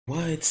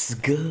What's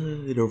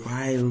good,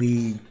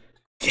 Riley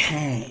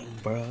gang,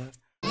 bruh?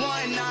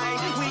 One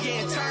night, we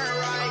getting turned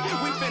right,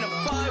 we finna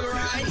fuck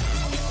right.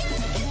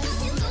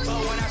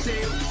 But when I see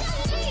you,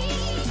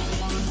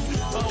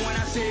 but when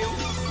I see you,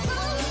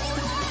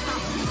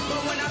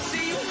 but when I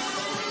see you,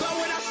 but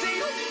when I see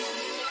you,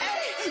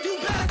 hey, you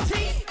better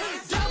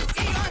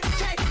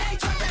T-double-E-R-K-A,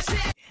 drop that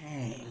shit.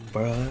 Dang,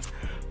 bruh.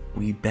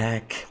 We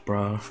back,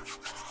 bruh.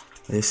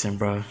 Listen,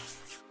 bruh.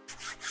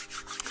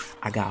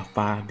 I got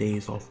 5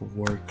 days off of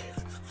work.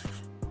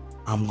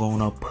 I'm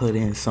gonna put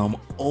in some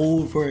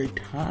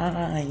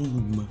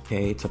overtime,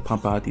 okay, to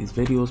pump out these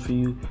videos for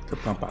you, to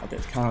pump out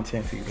this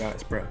content for you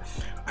guys, bro.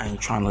 I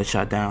ain't trying to let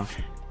y'all down.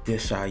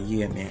 This our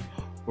year, man.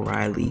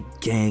 Riley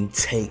gang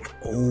take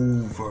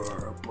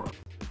over, bro.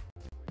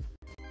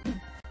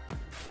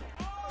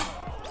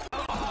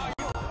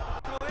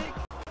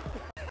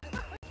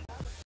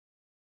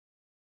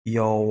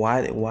 Yo,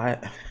 why?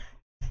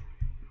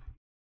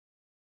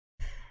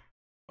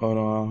 Hold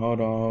on.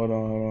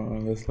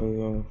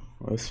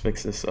 Let's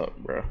fix this up,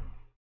 bro.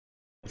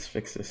 Let's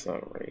fix this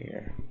up right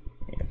here.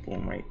 Yeah,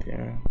 boom, right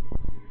there.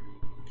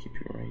 Keep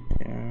you right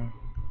there.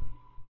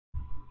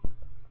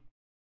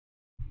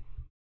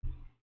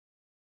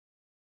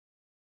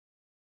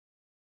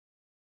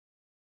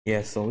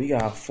 Yeah, so we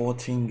got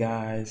 14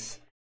 guys.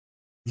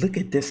 Look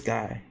at this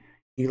guy.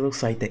 He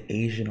looks like the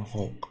Asian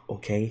Hulk,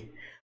 okay?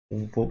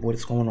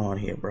 What's going on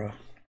here, bro?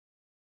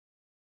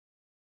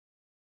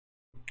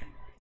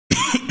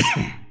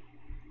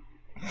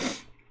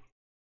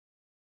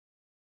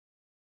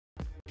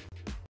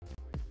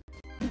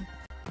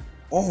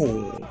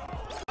 Oh,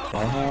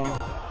 the hell?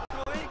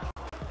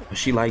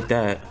 She like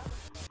that.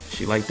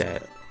 She like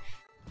that.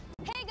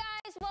 Hey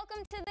guys,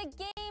 welcome to the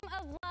Game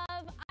of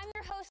Love. I'm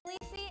your host,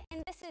 Lacey,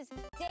 and this is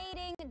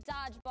Dating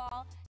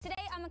Dodgeball.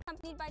 Today I'm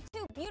accompanied by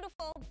two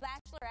beautiful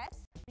bachelorettes.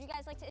 Would you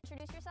guys like to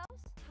introduce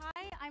yourselves?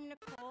 Hi, I'm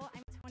Nicole.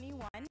 I'm 21.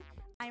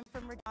 I'm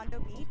from Redondo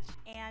Beach,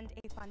 and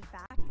a fun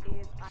fact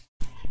is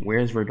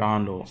Where's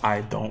Redondo?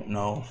 I don't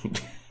know.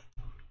 the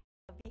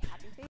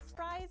Happy Face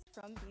fries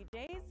from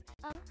BJ's.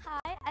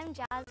 Hi, I'm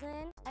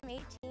Jasmine. I'm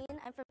 18.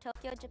 I'm from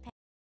Tokyo, Japan.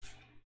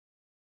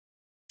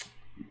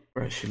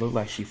 Bruh, she look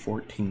like she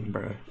 14,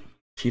 bruh.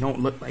 She don't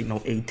look like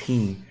no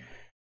 18.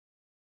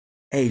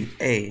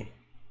 Hey,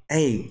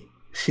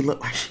 she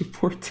look like she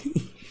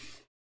 14.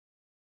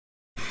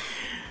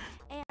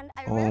 And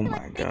I Oh really my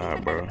like God,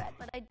 baking bro. bread,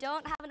 but I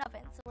don't have an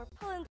oven, so we're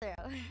pulling through.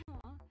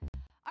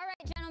 All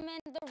right, gentlemen,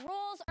 the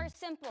rules are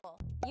simple.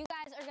 You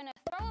guys are gonna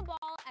throw a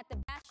ball at the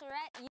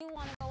bachelorette you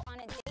want to go on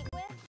a date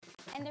with,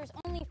 and there's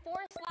only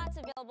 4 slots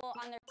available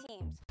on their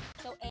teams,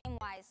 so aim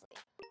wisely.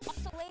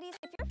 Also, ladies,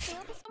 if you're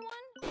feeling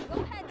someone,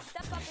 go ahead,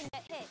 step up and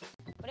get hit.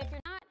 But if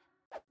you're not,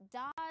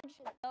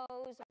 dodge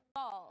those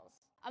balls.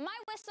 On my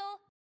whistle.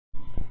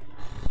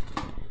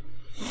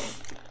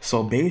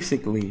 So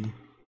basically,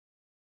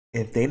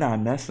 if they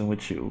not messing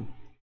with you,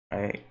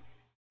 right?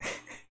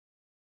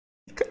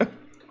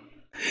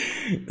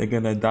 They're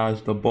gonna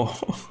dodge the ball.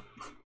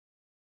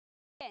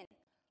 In.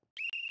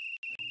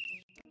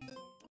 Oh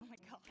my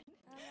god.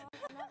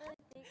 I'm not really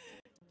big.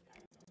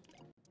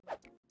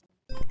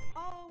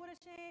 Oh, what a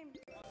shame.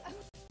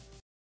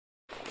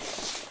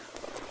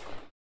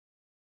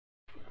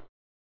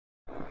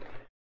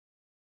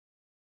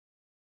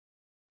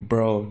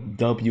 Bro,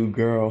 W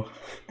girl.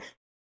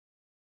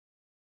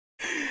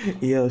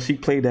 Yo, she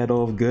played that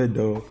off good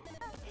though.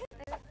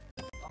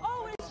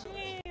 Oh, what a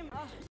shame.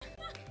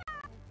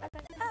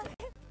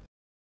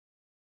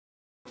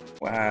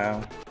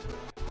 Wow.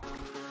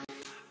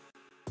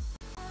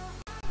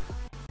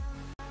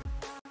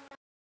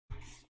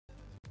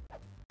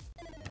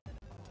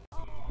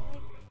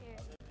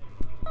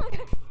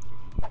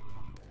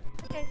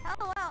 Okay. Oh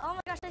wow. Oh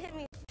my gosh, that hit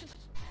me.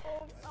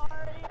 Oh,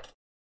 sorry.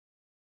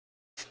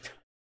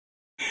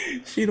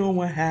 She don't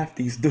want half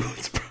these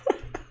dudes, bro.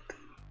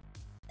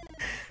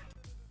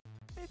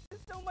 This is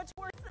so much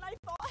worse than I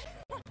thought.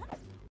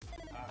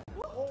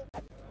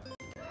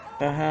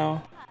 The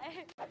hell?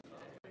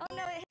 Oh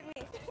no, it hit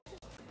me.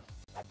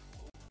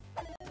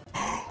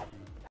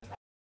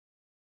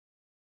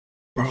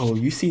 Bro,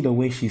 you see the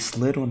way she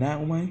slid on that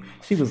one?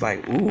 She was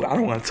like, ooh, I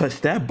don't want to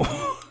touch that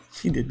ball.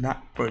 She did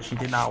not, bro, she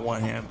did not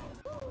want him.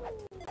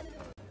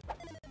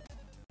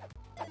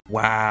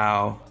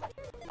 Wow.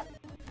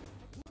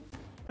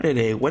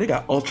 What they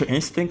got, Ultra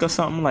Instinct or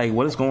something? Like,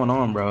 what is going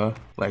on, bro?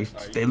 Like,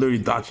 they literally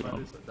dodging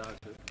him.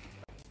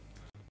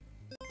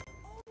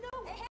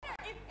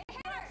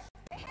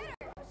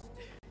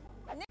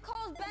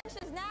 Nicole's bench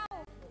is now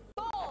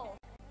full.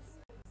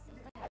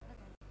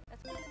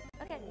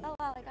 Okay. Oh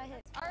wow, I got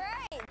hit. All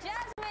right,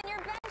 Jasmine,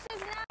 your bench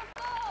is now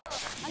full.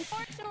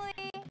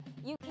 Unfortunately,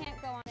 you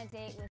can't go on a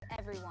date with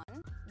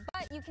everyone,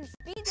 but you can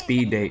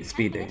speed date.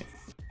 Speed date.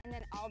 And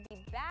then I'll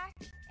be back,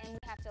 and we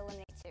have to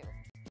eliminate 2.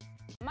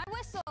 My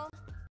whistle.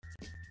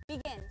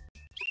 Begin.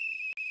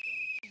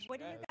 What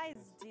do you guys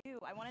do?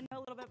 I want to know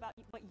a little bit about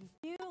what you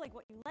do, like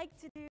what you like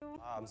to do.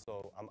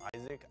 So I'm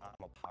Isaac.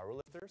 I'm a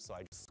powerlifter, so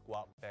I just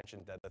squat, bench,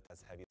 and deadlift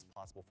as heavy as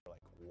possible for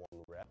like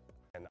 1 rep.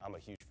 And I'm a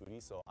huge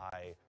foodie, so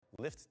I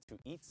lift to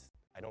eat.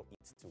 I don't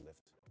eat to lift.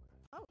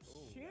 Oh,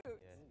 shoot. Yeah.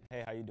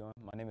 Hey, how you doing?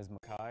 My name is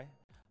Makai.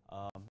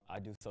 I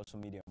do social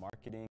media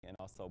marketing and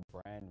also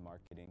brand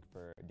marketing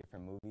for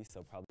different movies,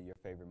 so probably your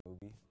favorite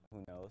movie,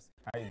 who knows?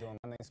 How you doing?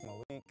 My name's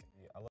Malik.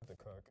 I love to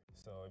cook,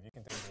 so if you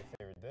can think of your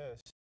favorite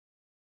dish.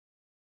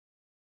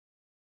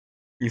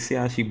 You see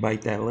how she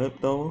bite that lip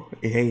though?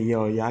 Hey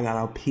yo, y'all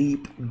gotta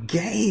peep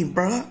game,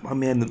 bruh. My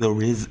man the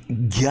Riz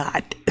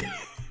got.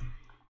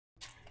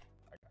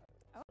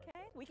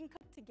 Okay, we can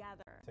cook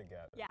together.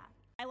 Together. Yeah,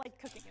 I like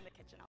cooking in the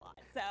kitchen a lot,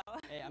 so.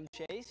 Hey, I'm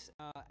Chase.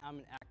 I'm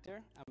an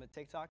actor. I'm a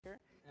TikToker.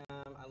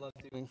 I love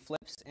doing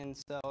flips, and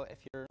so if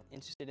you're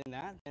interested in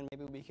that, then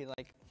maybe we could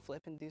like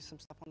flip and do some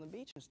stuff on the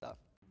beach and stuff.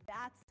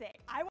 That's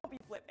sick. I won't be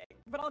flipping,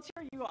 but I'll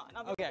cheer you on.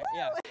 I'll be Okay,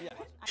 like, yeah.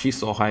 She's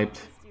so hyped.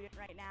 I'm a student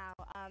right now.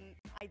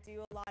 I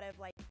do a lot of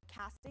like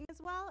casting as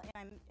well, and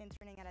I'm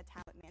interning at a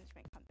talent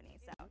management company.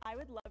 So I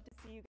would love to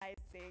see you guys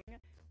sing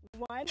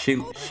one.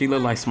 She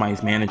look like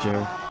Smite's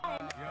manager.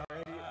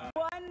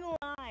 One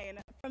line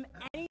from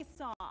any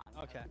song.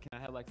 Okay. Can I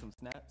have like some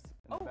snaps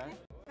in Oh, the back? okay.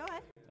 Go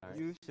ahead. Right.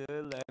 You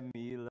should let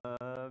me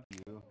love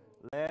you.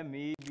 Let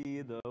me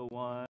be the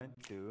one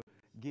to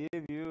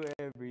give you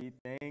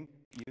everything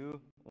you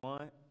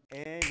want.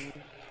 Any.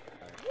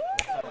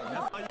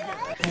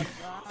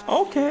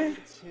 Okay.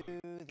 To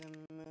the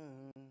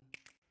moon.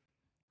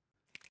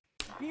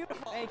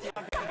 Beautiful. Thank you.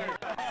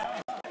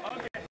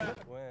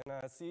 When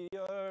I see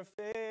your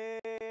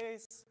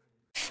face.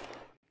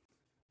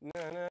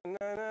 Na na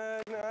na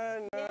na na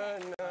na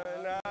na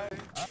na. I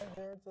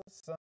heard the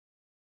sun.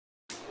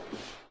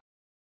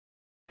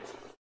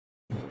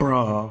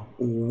 Bruh,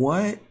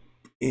 what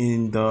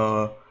in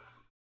the...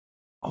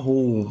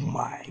 Oh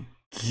my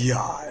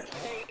god.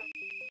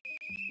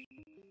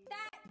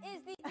 That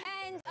is the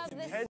end of the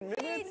 10 speed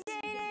minutes?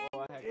 dating. Oh,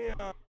 I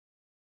had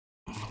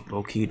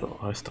Low key though,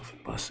 her stuff is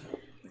busting.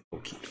 Low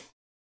key.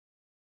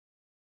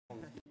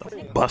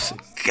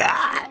 Busting.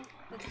 God.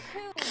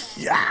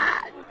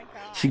 God.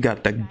 She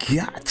got the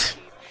gut.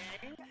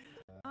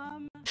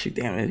 She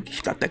damn it.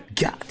 She got the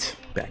gut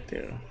back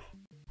there.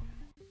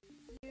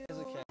 It's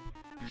okay.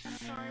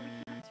 Sorry,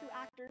 we have 2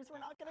 actors. We're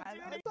not gonna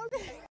do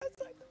it.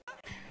 It's okay.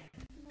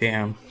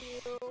 Damn.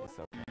 It's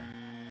okay.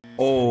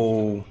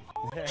 Oh.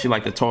 She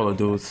like the taller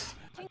dudes.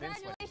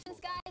 Congratulations,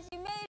 guys. You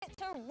made it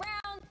to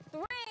round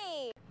 3.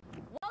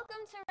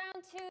 Welcome to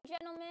round 2,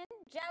 gentlemen.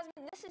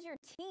 Jasmine, this is your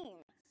team.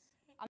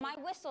 On my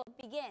whistle,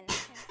 begin.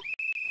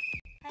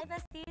 Hi,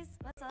 besties.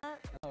 What's up?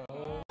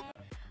 Hello.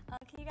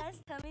 Can you guys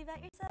tell me about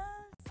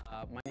yourselves?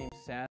 My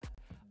name's Seth.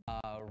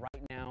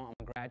 Right now,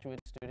 I'm a graduate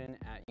student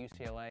at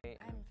UCLA.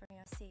 I'm from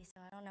USC, so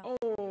I don't know.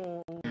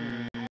 Oh.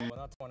 Well,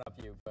 not to one up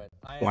you, but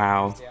I am.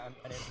 Wow. Yeah,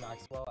 my name's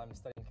Maxwell. I'm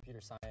studying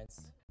computer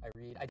science. I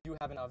read. I do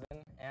have an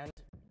oven, and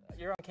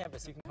you're on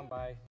campus. You can come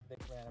by,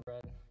 bake banana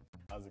bread.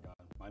 How's it going?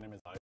 My name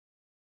is Isaac.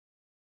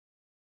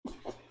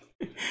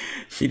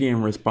 She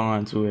didn't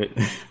respond to it.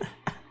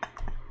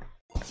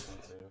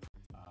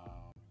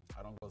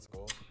 I don't go to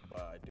school,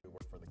 but I do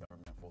work for the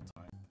government full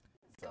time.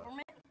 So,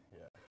 Government?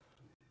 yeah.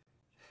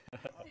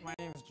 My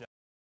name's Jeff.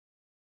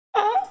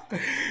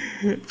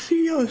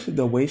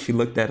 The way she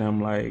looked at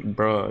him like,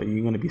 bruh,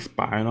 you gonna be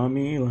spying on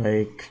me?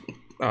 Like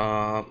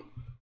I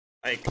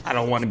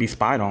don't want to be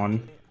spied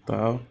on,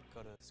 though.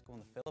 Go to school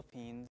in the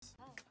Philippines.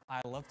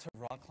 I love to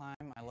rock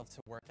climb. I love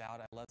to work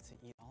out. I love to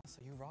eat.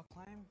 Also, you rock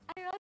climb?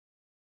 I rock.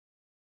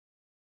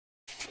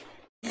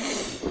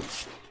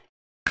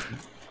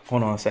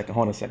 Hold on a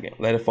second.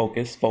 Let it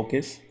focus.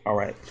 All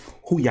right.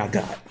 Who y'all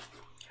got?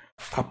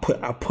 I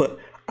put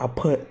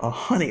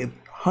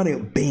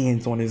 100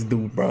 bands on this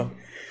dude, bro.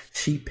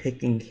 She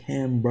picking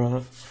him,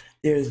 bro.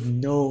 There's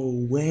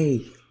no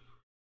way.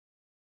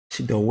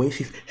 The way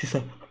she's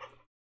like,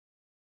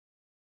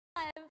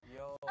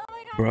 Oh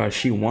my god. bro,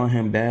 she want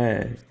him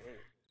bad.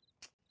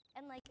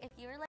 And like, if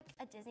you were like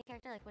a Disney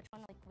character, like which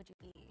one like would you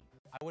be?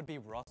 I would be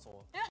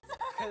Russell.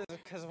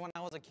 Because when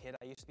I was a kid,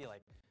 I used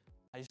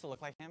to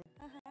look like him.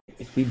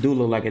 He do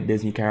look like a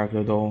Disney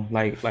character though,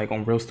 like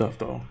on real stuff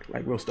though,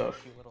 like real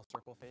stuff. Cute little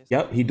circle face.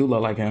 Yep, he do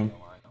look like him.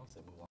 I'll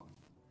say move on.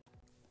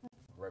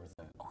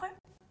 Represent. Okay.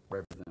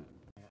 Represent.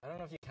 I don't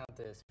know if you count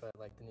this, but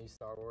like the new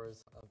Star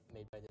Wars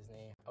made by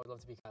Disney, I would love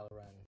to be Kylo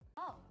Ren.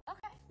 Oh,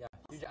 okay. Yeah,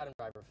 huge Adam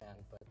Driver fan,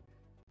 but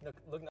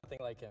look nothing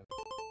like him.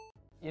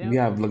 You know,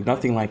 Yeah, look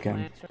nothing like him.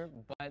 answer,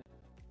 but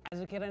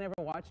as a kid, I never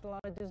watched a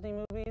lot of Disney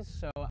movies,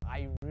 so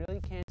I really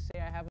can't say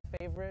I have a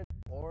favorite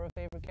or a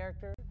favorite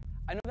character.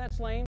 I know that's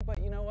lame,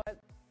 but you know what?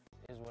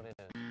 It is what it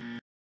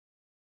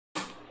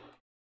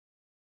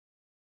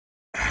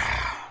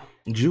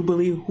is.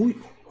 Jubilee,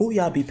 who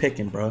y'all be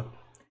picking, bro?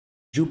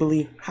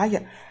 Jubilee, how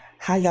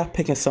y'all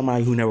picking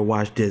somebody who never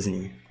watched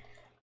Disney?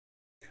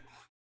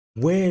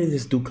 Where did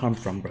this dude come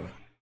from, bro?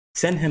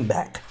 Send him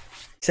back.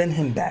 Send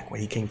him back where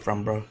he came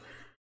from, bro.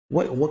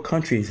 What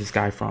country is this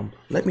guy from?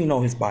 Let me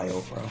know his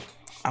bio, bro.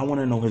 I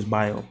want to know his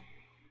bio.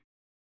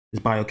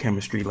 It's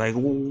biochemistry. Like,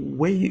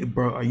 where you,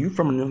 bro? Are you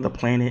from another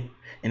planet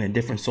in a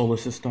different solar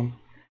system?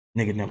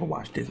 Nigga never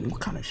watched Disney. What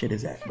kind of shit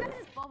is that, bro?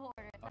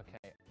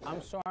 Okay,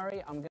 I'm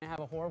sorry. I'm gonna have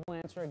a horrible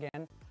answer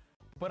again,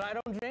 but I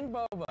don't drink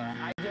boba.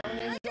 I don't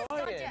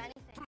enjoy it.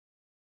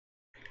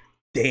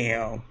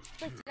 Damn. Like,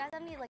 do you guys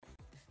have any like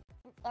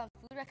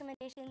food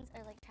recommendations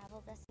or like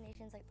travel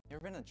destinations? Like, You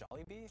ever been to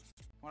Jollibee?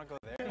 Wanna go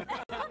there?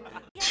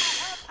 yeah,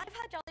 I've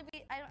had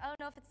Jollibee. I don't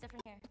know if it's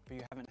different here. But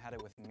you haven't had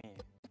it with me.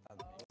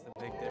 It's a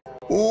big difference.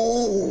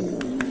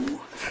 Ooh,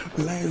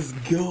 let's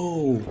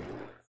go.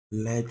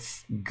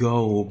 Let's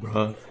go,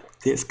 bro.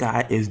 This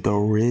guy is the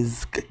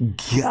Riz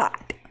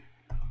God.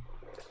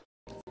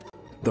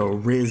 The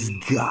Riz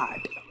God.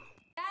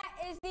 That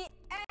is the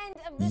end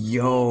of the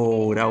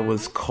Yo, that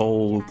was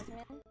cold. Jasmine,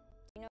 do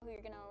you know who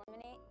you're gonna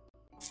eliminate?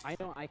 I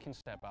know I can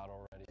step out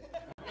already.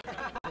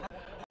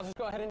 I'll just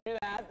go ahead and do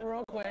that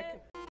real quick.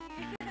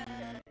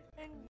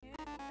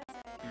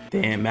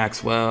 Damn,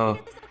 Maxwell.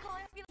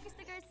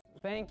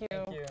 Thank you.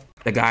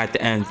 The guy at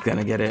the end's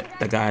gonna get it.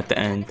 The guy at the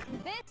end.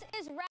 This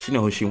is round She know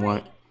who she 3.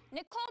 want.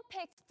 Nicole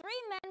picked 3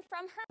 men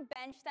from her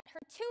bench that her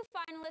 2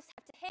 finalists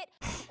have to hit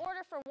in order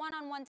for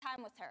one-on-one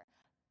time with her.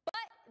 But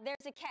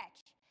there's a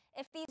catch.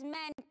 If these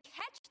men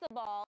catch the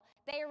ball,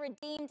 they are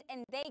redeemed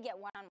and they get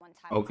one-on-one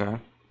time. Okay. On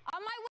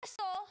my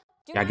whistle,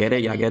 do Y'all not get it?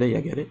 hit Y'all me. get it?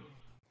 Y'all get it?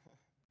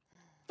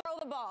 Throw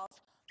the balls.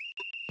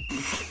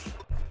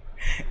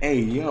 Hey,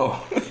 yo.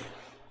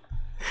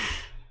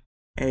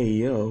 Hey,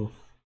 yo.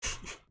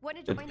 Want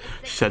to join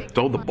the Should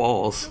throw the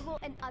balls. Google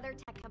and other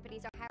tech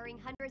companies are hiring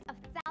hundreds of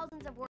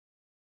thousands of workers.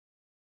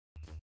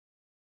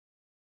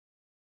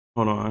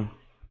 Hold on.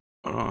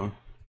 Hold on.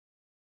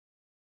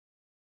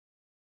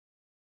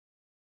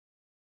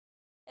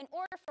 In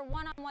order for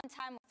one-on-one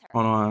time with her.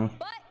 Hold on.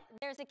 But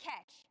there's a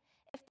catch.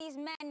 If these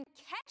men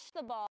catch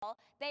the ball,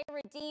 they are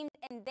redeemed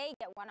and they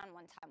get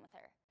one-on-one time with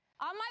her.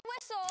 On my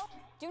whistle,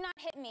 do not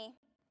hit me.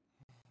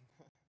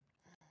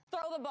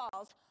 Throw the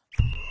balls.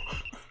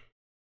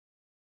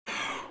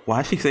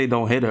 Why she say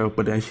don't hit her,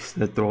 but then she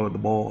said throw the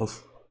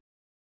balls?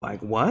 Like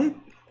what?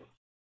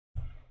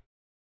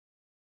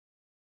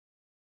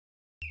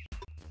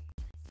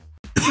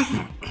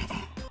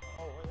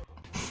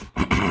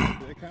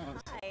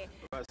 Hi.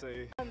 I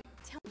say,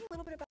 Tell me a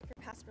little bit about your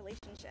past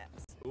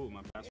relationships. Ooh,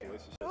 my past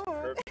relationship is a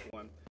perfect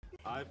one.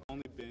 I've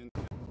only been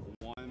in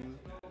one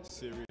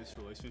serious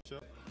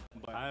relationship,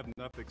 but I have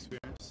enough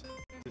experience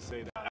to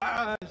say that.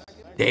 Ah,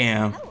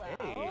 Damn. Hello.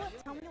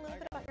 Tell me a little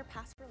bit about your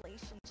past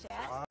relationship.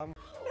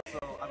 So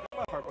I've got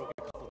my heart broken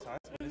a couple times,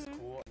 but it's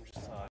cool. I'm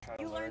just trying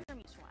to You learn. learn from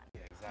each one.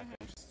 Yeah, exactly.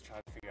 I'm just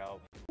trying to figure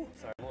out.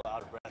 Sorry, I'm a little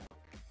out of breath.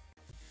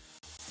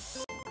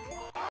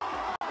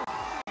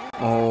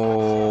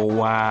 Oh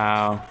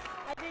wow.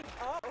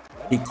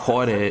 He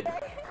caught it.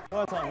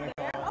 What's up,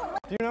 Nicole?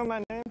 Do you know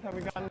my name? Have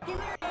we gotten?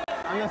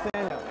 I'm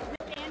Nathaniel.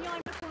 Nathaniel,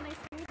 I'm Nicole. Nice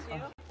to meet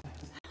you.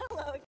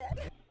 Hello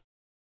again.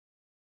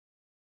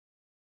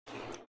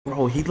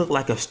 Bro, he looked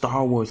like a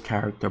Star Wars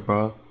character,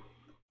 bro.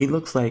 He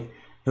looks like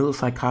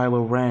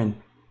Kylo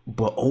Ren,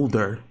 but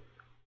older.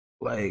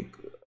 Like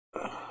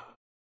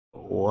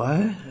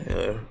what?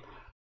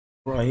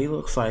 Bro, he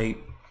looked like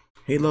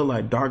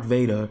Darth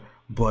Vader,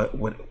 but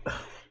with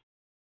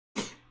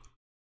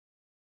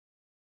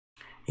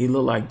he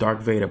looked like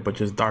Darth Vader, but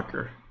just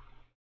darker.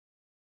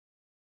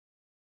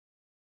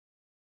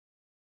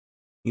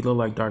 He looked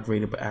like Darth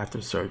Vader, but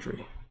after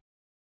surgery.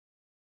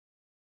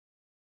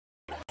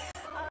 Past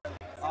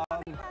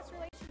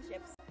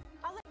relationships.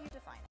 I'll let you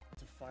define it.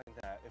 Define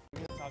that. If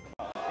we're gonna talk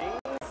about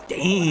things.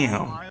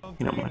 Damn.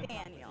 You know what?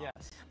 Nathaniel.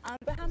 Yes.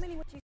 But how many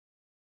would you?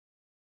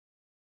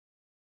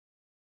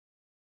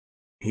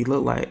 He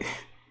looked like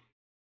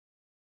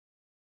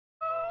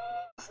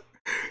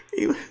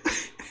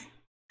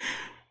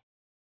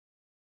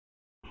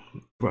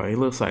Bro, he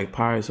looks like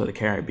Pirates of the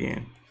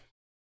Caribbean.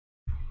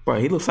 Bro,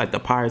 he looks like the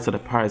Pirates of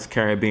the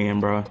Caribbean,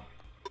 bro.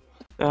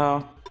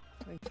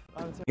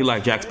 He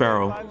like Jack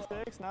Sparrow.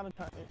 5'6", not a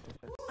tiny.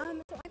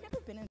 So I've never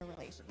been in a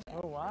relationship.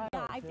 Oh wow.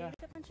 Yeah, I've dated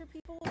a bunch of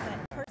people, but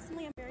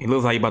personally, I'm very. He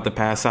looks like he about to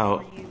pass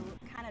out. You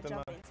kind of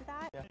jump into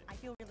that. And I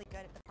feel really good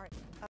at the part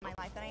of my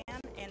life that I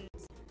am, and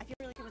I feel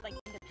really good with like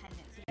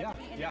independence. You have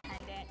to be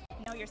independent,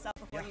 know yourself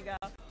before you go.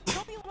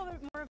 Tell me a little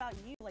bit more about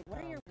you. Like,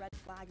 what are your red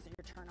flags and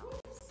your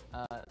turn-offs?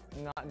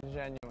 Not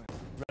genuine.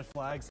 Red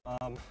flags.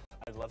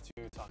 I'd love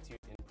to talk to you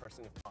in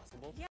person if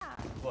possible. Yeah.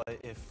 But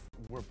if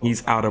we're both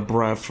He's out of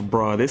breath,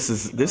 bro. This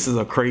is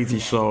a crazy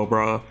show,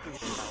 bro.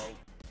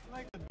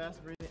 Like the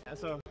best breathing.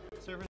 So,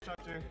 surf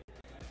instructor,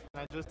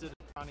 and I just did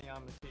a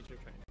pranayama teacher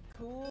training.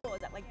 Cool. Is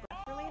that like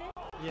breath related?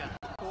 Yeah.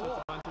 Cool. So it's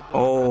a bunch of different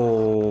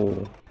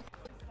Oh,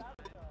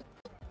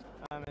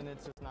 and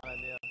it's just not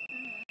ideal.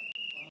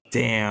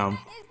 damn. Is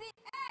the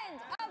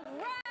end of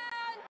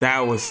round.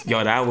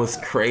 That was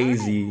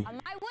crazy. On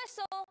my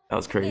whistle. That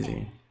was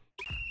crazy.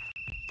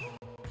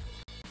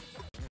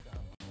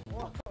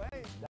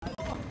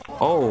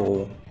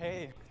 Oh.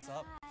 Hey, what's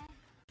up?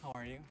 How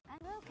are you?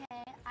 I'm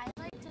okay. I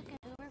like took an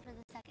Uber for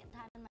the second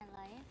time in my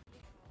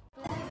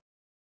life.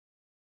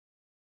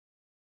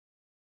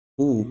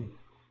 Ooh.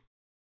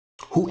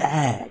 Who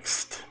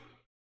asked?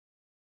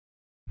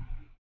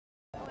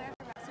 Wherever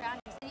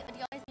surroundings, do you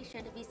always make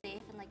sure to be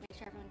safe and like make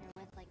sure everyone you're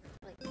with like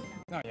you know?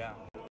 Oh yeah.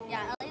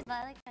 Yeah, at least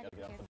I like trying to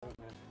be careful.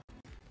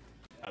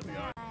 How's it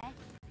going? Hi.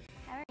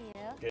 How are you?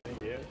 Good, and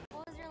you?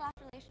 What was your last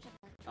relationship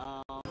like?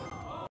 So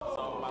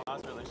my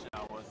last relationship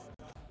I was.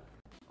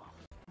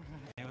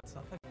 Hey, what's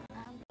up? Here.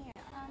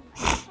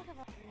 Let's talk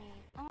about me.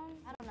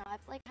 I don't know.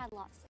 I've like had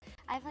lots.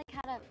 I've like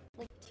had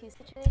like 2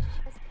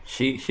 situationships.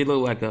 She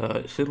looked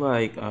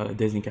like a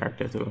Disney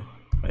character too,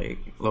 like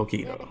low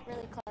key You're though. like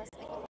really close,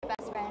 like with your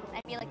best friend.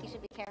 I feel like you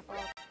should be careful.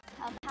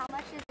 How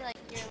much is like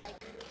your like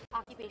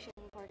occupation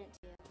important to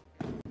you?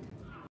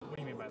 What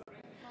do you mean by that?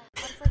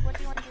 What's like what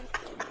do you want to do?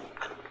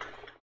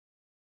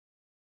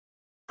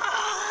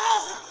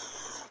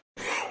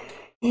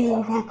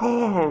 Oh my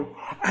god.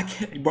 I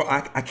can't, bro.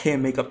 I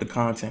can't make up the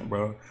content,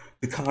 bro.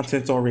 The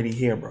content's already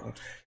here, bro.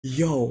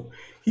 Yo,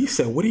 he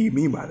said, what do you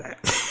mean by that?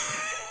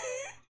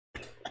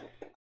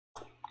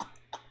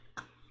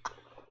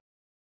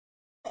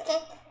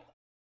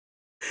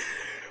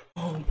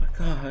 Oh my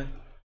god.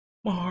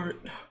 My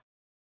heart.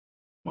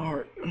 My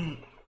heart.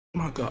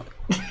 My god.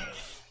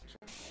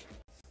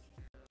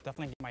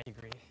 Definitely get my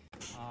degree.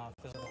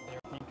 Physical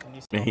therapy. Can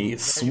you Man,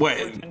 he's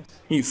sweating.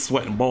 He's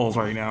sweating balls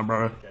right now,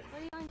 bro. What do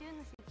you want to do in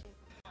the future?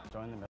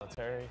 Join the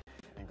military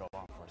and go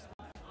law enforcement.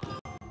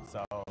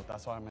 So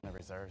that's why I'm in the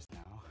reserves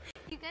now.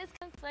 You guys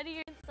come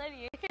sweatier and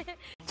sweatier.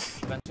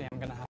 Eventually, I'm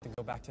gonna have to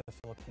go back to the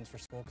Philippines for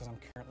school because I'm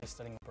currently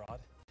studying abroad.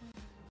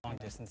 Long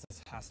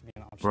distances has to be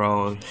an option.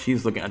 Bro,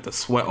 she's looking at the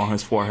sweat on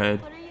his forehead.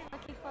 What are you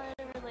looking for in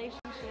a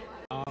relationship?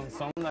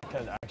 Someone that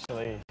could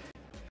actually,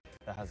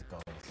 that has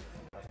goals.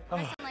 What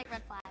are some like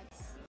red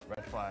flags?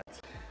 Red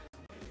flags.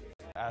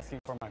 Asking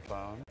for my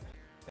phone.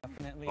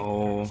 Definitely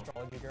Oh. an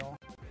astrology girl.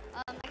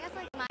 I guess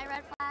like my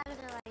red flags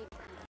are like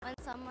when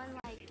someone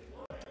like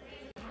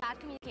bad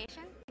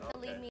communication,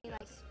 they'll leave me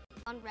like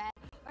on red,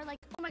 or like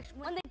oh my,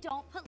 when they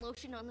don't put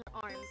lotion on their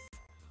arms.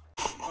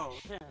 Oh, we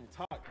can't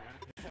talk, man.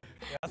 Yeah,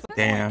 that's a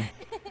Damn.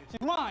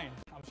 She's mine.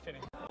 I'm just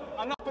kidding.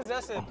 I'm not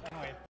possessive.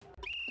 Anyway.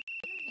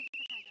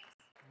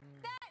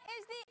 That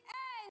is the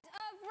end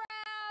of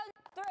round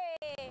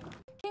 3.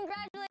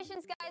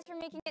 Congratulations, guys, for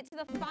making it to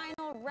the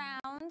final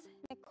round.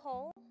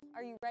 Nicole,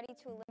 are you ready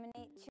to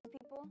eliminate 2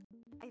 people?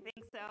 I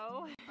think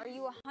so. Are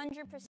you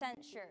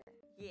 100% sure?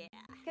 Yeah.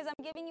 Because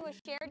I'm giving you a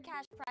shared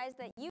cash prize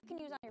that you can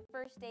use on your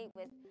first date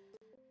with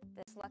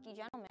this lucky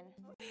gentleman.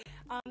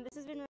 This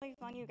has been really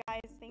fun, you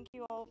guys. Thank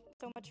you all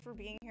so much for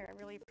being here. I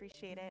really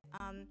appreciate it.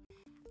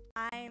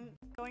 I'm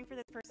going for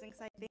this person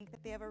because I think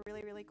that they have a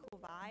really, really cool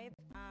vibe.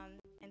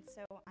 And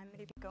so I'm going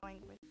to be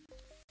going with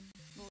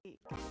Malik.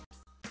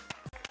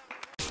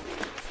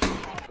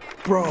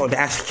 Bro,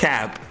 that's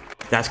cap.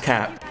 That's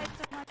cap. Thank you guys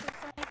so much. It's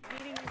so nice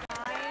meeting you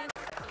guys.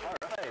 All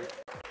right.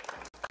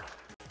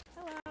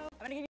 Hello. I'm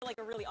going to give you like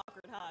a really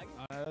awkward hug.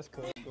 That's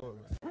cool. Cool.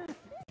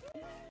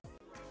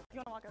 You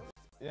want to walk over?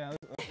 Yeah,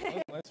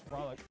 let's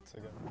frolic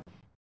together.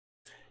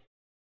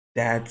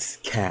 That's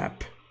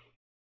cap.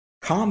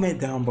 Comment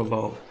down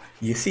below.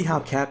 You see how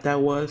cap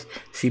that was?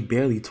 She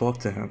barely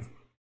talked to him.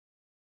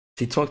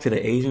 She talked to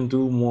the Asian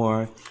dude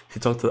more. She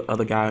talked to the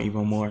other guy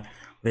even more.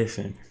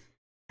 Listen,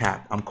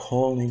 Cap, I'm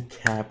calling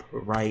Cap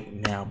right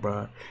now,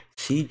 bro.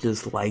 She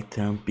just liked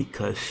him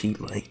because she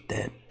liked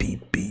that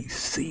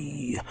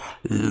BBC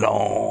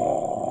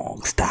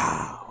long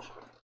style.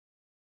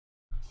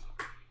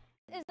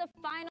 This is the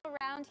final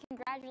round.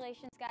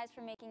 Congratulations, guys,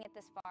 for making it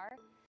this far.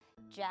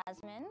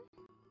 Jasmine,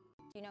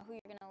 do you know who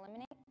you're going to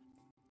eliminate?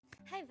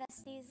 Hi,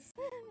 besties.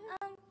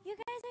 You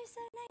guys are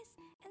so nice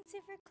and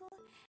super cool,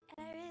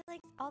 and I really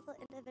liked all the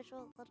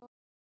individual little.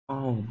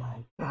 Oh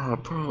my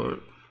god, bro.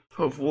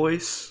 Her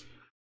voice.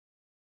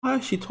 Why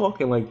is she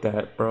talking like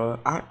that, bro?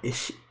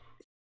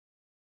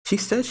 She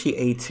said she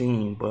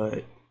 18,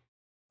 but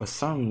for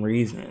some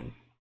reason,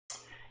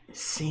 it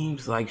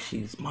seems like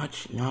she's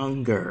much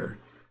younger.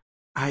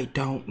 I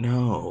don't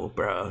know,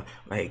 bro.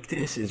 Like,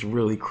 this is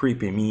really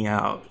creeping me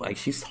out. Like,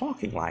 she's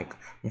talking like,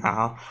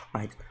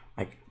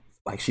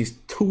 like she's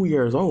 2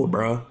 years old,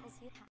 bro.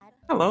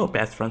 Hello,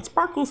 best friend.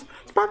 Sparkles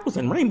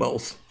and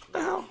rainbows. What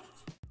the hell?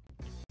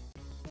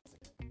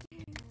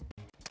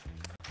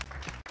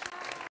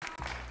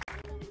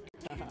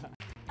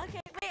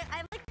 Okay, wait,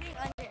 I'm like being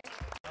under.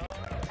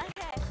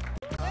 Okay,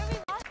 where are we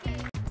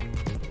walking?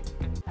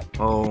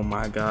 Oh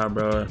my god,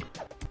 bro.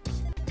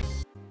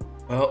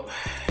 Well,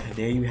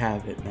 there you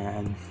have it,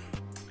 man.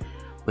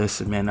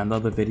 Listen, man,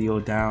 another video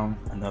down,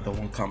 another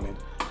one coming.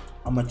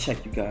 I'm gonna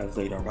check you guys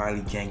later.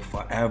 Riley Gang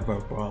forever,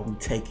 bro. We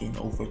taking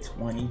over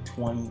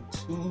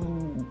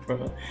 2022,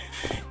 bro.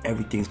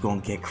 Everything's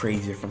gonna get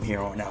crazier from here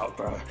on out,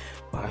 bro.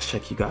 But I'll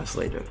check you guys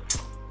later.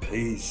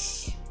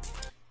 Peace.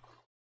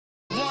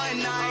 One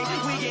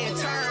night, we get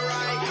turned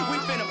right. We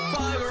finna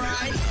fuck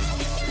right.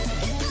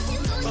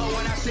 But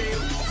when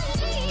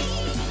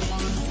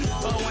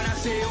I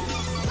see you,